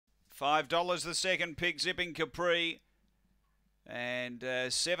$5 the second pick, Zipping Capri. And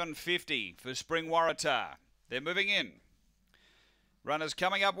 $7.50 for Spring Waratah. They're moving in. Runners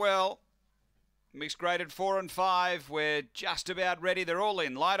coming up well. Mixed graded 4 and 5. We're just about ready. They're all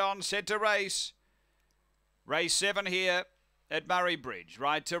in. Light on, set to race. Race 7 here at Murray-Bridge.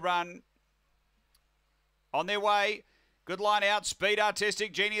 Right to run. On their way. Good line out. Speed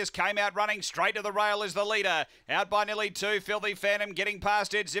Artistic Genius came out running straight to the rail as the leader. Out by nearly 2. Filthy Phantom getting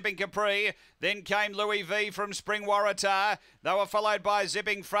past it. Zipping Capri. Then came Louis V from Spring Waratah. They were followed by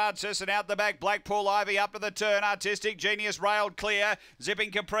Zipping Francis, and out the back Blackpool Ivy up to the turn. Artistic Genius railed clear.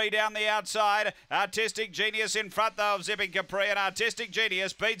 Zipping Capri down the outside. Artistic Genius in front though of Zipping Capri, and Artistic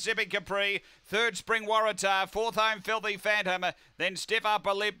Genius beats Zipping Capri. Third Spring Waratah. Fourth home Filthy Phantom. Then stiff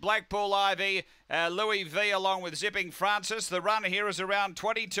upper lip Blackpool Ivy. Louis V along with Zipping Francis. The run here is around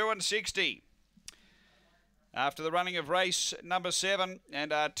 22 and 60. After the running of race number 7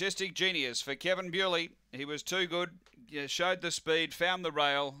 and Artistic Genius for Kevin Bewley. He was too good, showed the speed, found the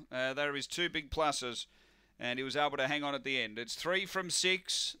rail. They are his 2 big pluses, and he was able to hang on at the end. It's 3 from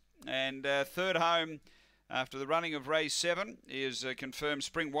 6, and third home after the running of race 7 is confirmed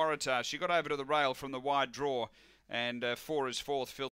Spring Waratah. She got over to the rail from the wide draw, and 4 is fourth.